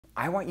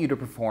I want you to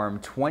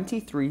perform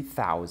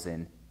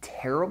 23,000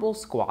 terrible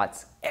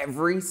squats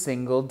every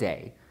single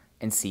day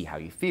and see how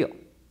you feel.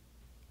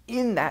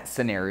 In that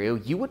scenario,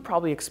 you would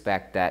probably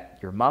expect that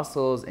your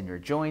muscles and your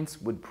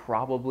joints would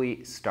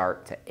probably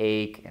start to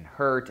ache and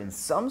hurt, and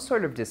some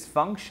sort of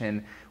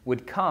dysfunction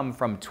would come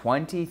from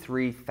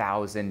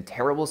 23,000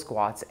 terrible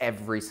squats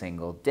every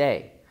single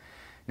day.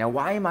 Now,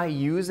 why am I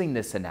using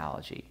this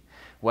analogy?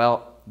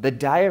 Well, the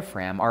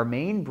diaphragm, our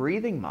main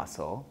breathing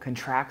muscle,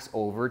 contracts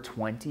over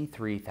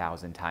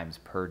 23,000 times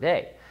per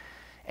day.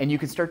 And you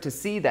can start to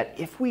see that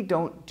if we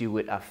don't do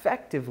it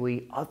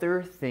effectively,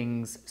 other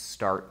things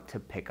start to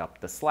pick up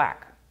the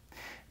slack.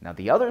 Now,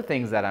 the other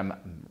things that I'm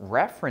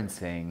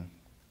referencing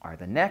are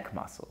the neck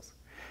muscles.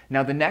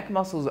 Now, the neck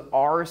muscles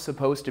are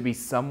supposed to be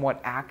somewhat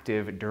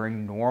active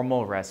during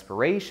normal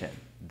respiration.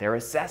 They're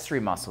accessory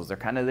muscles, they're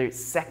kind of the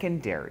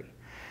secondary.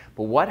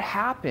 But what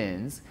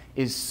happens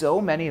is so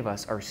many of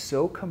us are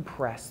so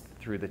compressed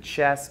through the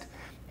chest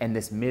and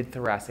this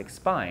mid-thoracic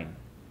spine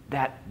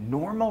that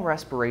normal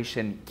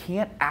respiration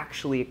can't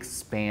actually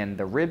expand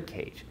the rib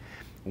cage.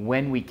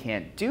 When we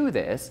can't do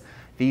this,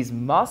 these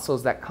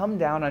muscles that come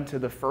down onto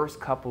the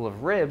first couple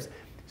of ribs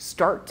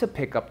start to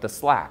pick up the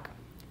slack.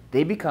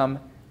 They become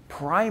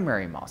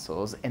primary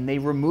muscles and they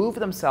remove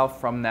themselves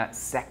from that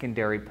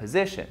secondary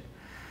position.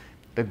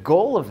 The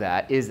goal of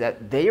that is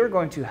that they are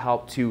going to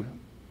help to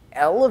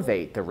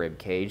elevate the rib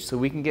cage so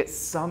we can get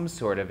some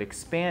sort of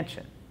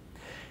expansion.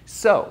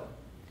 So,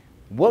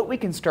 what we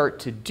can start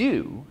to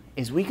do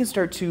is we can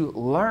start to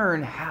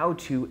learn how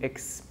to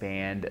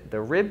expand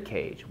the rib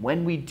cage.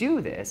 When we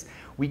do this,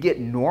 we get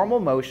normal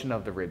motion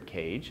of the rib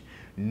cage,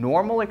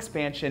 normal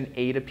expansion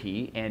A to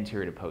P,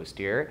 anterior to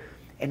posterior,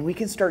 and we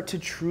can start to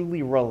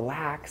truly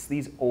relax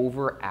these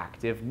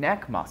overactive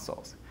neck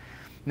muscles.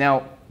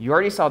 Now, you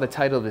already saw the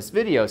title of this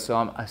video, so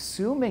I'm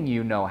assuming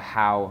you know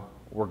how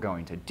we're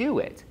going to do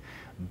it.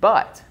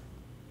 But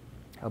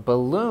a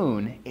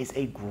balloon is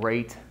a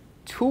great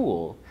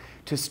tool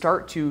to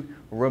start to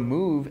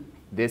remove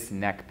this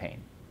neck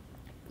pain.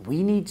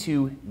 We need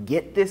to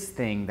get this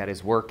thing that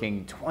is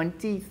working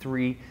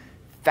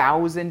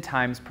 23,000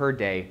 times per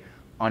day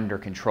under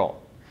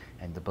control.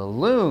 And the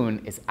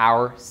balloon is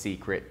our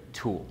secret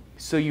tool.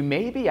 So you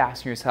may be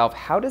asking yourself,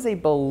 how does a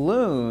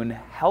balloon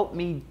help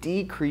me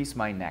decrease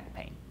my neck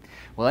pain?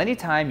 Well,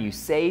 anytime you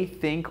say,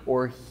 think,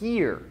 or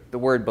hear the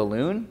word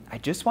balloon, I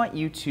just want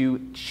you to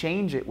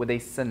change it with a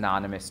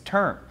synonymous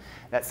term.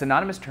 That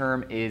synonymous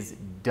term is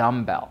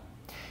dumbbell.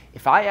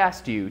 If I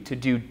asked you to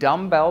do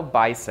dumbbell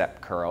bicep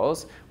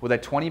curls with a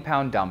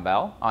 20-pound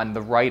dumbbell on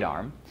the right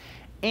arm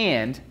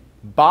and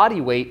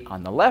body weight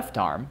on the left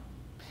arm,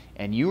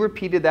 and you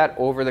repeated that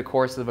over the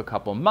course of a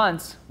couple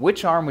months,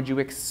 which arm would you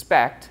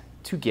expect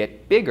to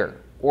get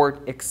bigger or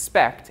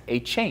expect a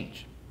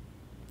change?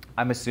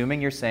 I'm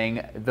assuming you're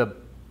saying the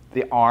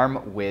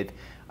arm with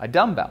a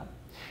dumbbell.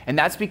 And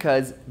that's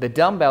because the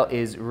dumbbell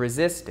is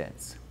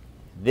resistance.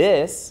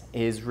 This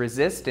is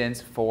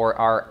resistance for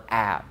our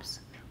abs.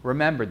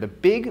 Remember, the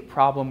big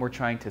problem we're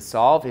trying to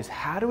solve is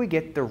how do we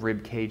get the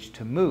rib cage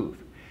to move?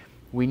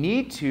 We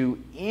need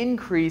to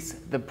increase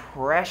the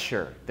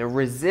pressure, the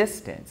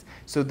resistance,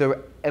 so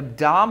the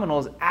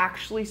abdominals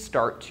actually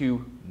start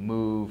to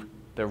move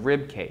the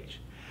rib cage.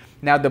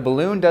 Now, the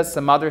balloon does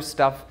some other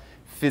stuff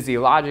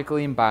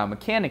physiologically and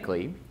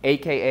biomechanically,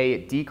 aka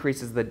it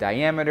decreases the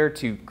diameter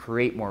to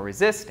create more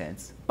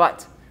resistance.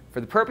 But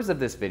for the purpose of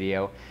this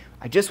video,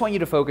 I just want you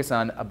to focus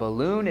on a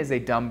balloon is a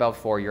dumbbell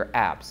for your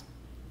abs.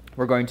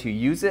 We're going to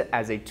use it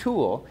as a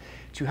tool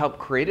to help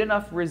create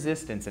enough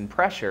resistance and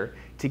pressure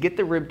to get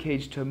the rib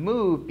cage to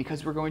move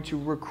because we're going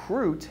to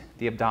recruit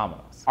the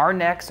abdominals. Our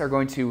necks are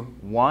going to,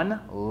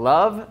 one,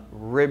 love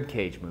rib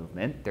cage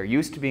movement. They're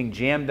used to being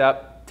jammed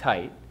up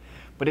tight.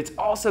 But it's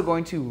also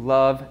going to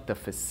love the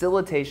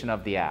facilitation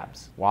of the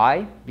abs.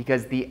 Why?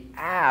 Because the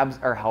abs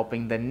are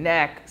helping the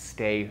neck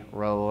stay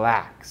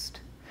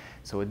relaxed.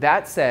 So with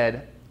that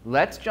said,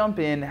 let's jump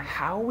in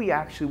how we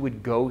actually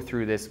would go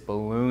through this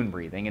balloon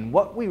breathing and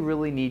what we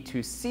really need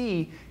to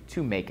see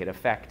to make it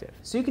effective.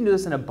 So you can do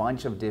this in a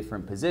bunch of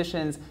different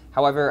positions.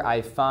 However,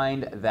 I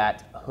find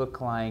that hook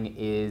lying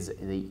is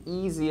the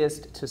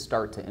easiest to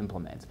start to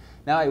implement.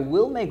 Now, I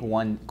will make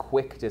one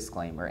quick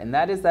disclaimer, and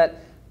that is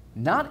that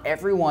not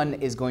everyone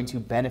is going to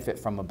benefit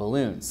from a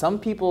balloon. Some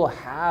people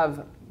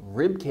have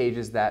rib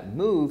cages that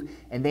move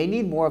and they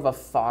need more of a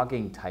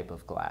fogging type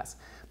of glass.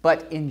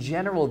 But in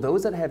general,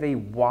 those that have a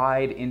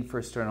wide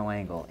infrasternal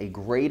angle, a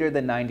greater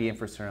than 90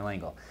 infrasternal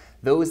angle,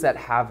 those that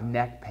have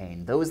neck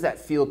pain, those that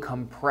feel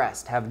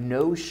compressed, have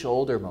no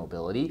shoulder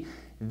mobility,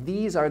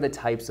 these are the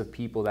types of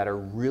people that are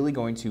really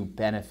going to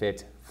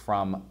benefit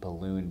from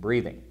balloon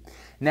breathing.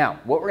 Now,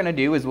 what we're gonna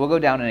do is we'll go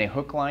down in a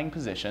hook lying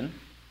position.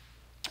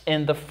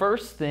 And the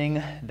first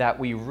thing that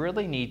we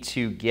really need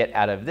to get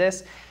out of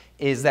this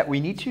is that we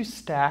need to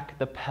stack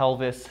the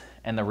pelvis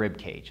and the rib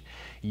cage.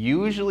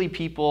 Usually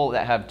people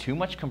that have too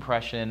much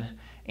compression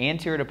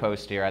anterior to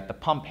posterior at the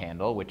pump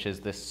handle, which is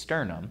the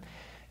sternum,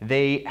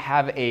 they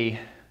have a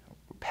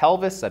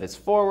pelvis that is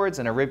forwards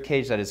and a rib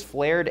cage that is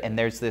flared, and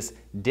there's this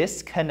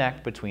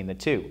disconnect between the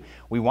two.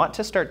 We want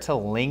to start to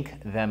link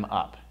them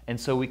up. And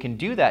so we can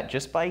do that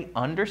just by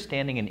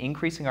understanding and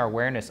increasing our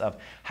awareness of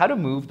how to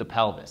move the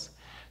pelvis.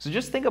 So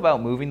just think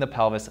about moving the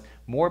pelvis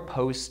more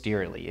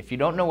posteriorly. If you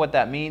don't know what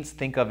that means,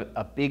 think of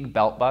a big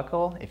belt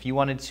buckle. If you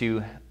wanted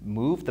to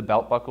move the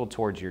belt buckle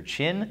towards your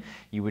chin,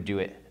 you would do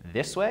it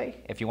this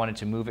way. If you wanted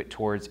to move it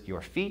towards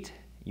your feet,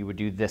 you would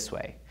do this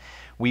way.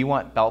 We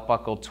want belt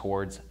buckle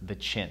towards the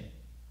chin.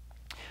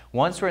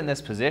 Once we're in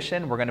this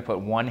position, we're going to put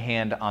one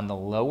hand on the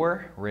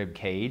lower rib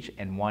cage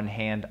and one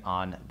hand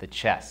on the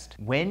chest.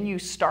 When you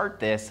start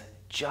this,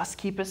 just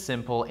keep it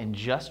simple and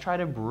just try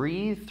to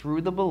breathe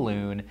through the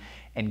balloon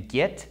and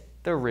get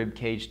the rib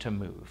cage to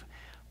move.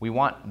 We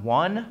want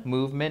 1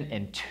 movement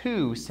and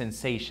 2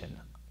 sensation.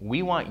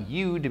 We want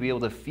you to be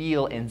able to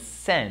feel and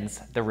sense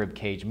the rib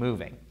cage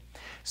moving.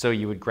 So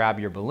you would grab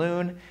your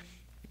balloon,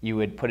 you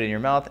would put it in your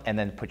mouth and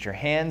then put your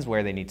hands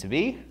where they need to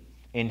be.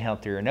 Inhale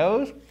through your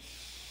nose.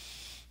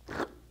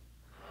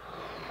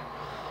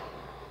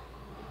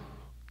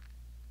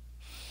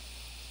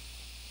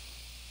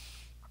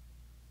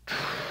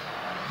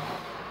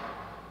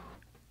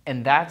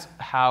 And that's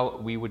how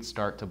we would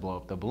start to blow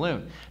up the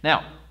balloon.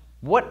 Now,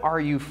 what are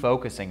you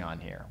focusing on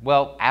here?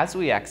 Well, as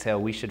we exhale,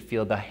 we should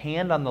feel the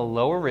hand on the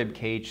lower rib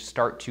cage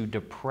start to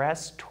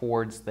depress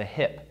towards the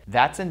hip.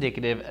 That's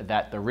indicative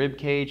that the rib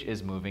cage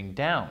is moving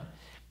down.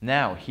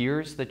 Now,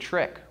 here's the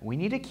trick. We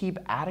need to keep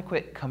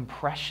adequate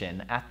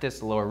compression at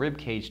this lower rib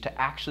cage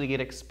to actually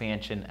get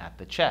expansion at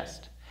the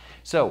chest.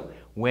 So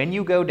when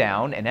you go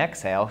down and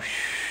exhale,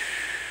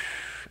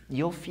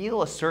 you'll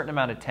feel a certain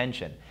amount of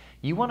tension.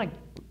 You want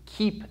to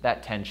keep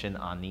that tension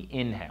on the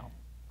inhale.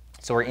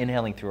 So we're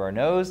inhaling through our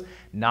nose,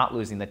 not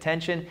losing the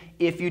tension.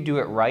 If you do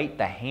it right,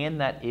 the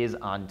hand that is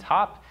on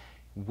top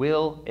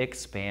will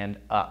expand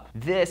up.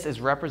 This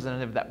is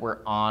representative that we're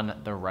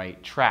on the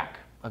right track.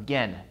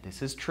 Again,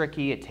 this is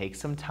tricky, it takes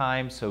some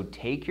time, so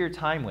take your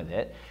time with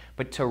it.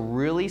 But to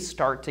really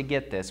start to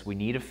get this, we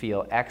need to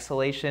feel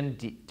exhalation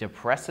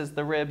depresses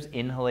the ribs,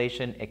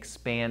 inhalation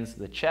expands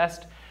the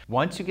chest.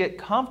 Once you get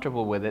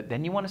comfortable with it,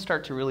 then you want to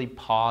start to really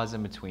pause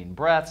in between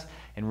breaths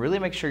and really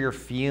make sure you're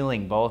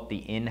feeling both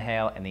the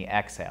inhale and the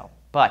exhale.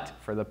 But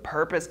for the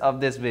purpose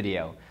of this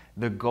video,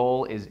 the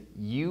goal is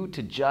you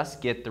to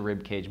just get the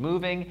rib cage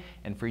moving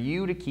and for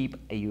you to keep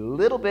a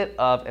little bit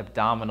of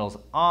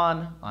abdominals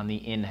on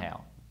the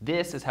inhale.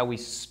 This is how we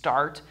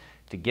start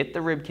to get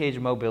the rib cage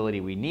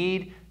mobility we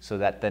need so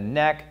that the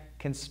neck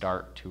can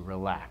start to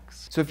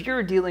relax. So if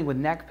you're dealing with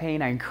neck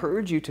pain, I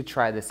encourage you to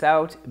try this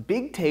out.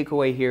 Big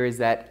takeaway here is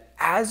that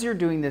as you're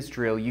doing this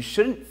drill, you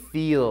shouldn't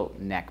feel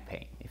neck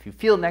pain. If you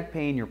feel neck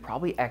pain, you're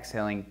probably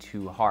exhaling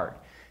too hard.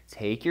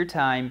 Take your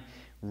time,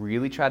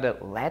 really try to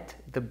let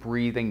the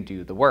breathing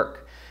do the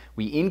work.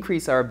 We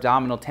increase our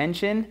abdominal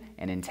tension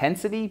and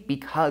intensity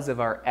because of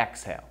our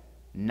exhale,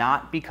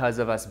 not because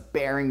of us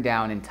bearing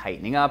down and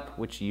tightening up,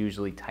 which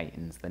usually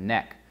tightens the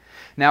neck.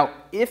 Now,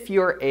 if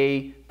you're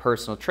a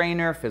personal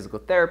trainer, physical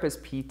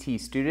therapist, PT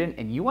student,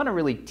 and you want to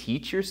really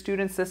teach your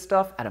students this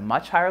stuff at a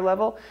much higher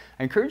level,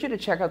 I encourage you to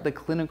check out the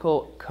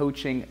Clinical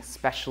Coaching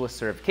Specialist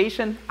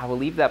certification. I will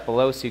leave that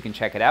below so you can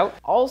check it out.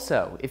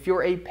 Also, if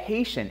you're a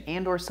patient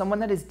and or someone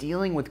that is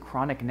dealing with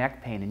chronic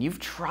neck pain and you've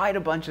tried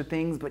a bunch of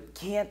things but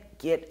can't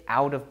get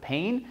out of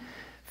pain,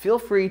 feel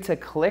free to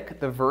click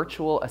the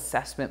virtual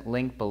assessment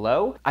link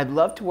below. I'd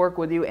love to work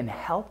with you and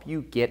help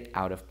you get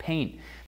out of pain.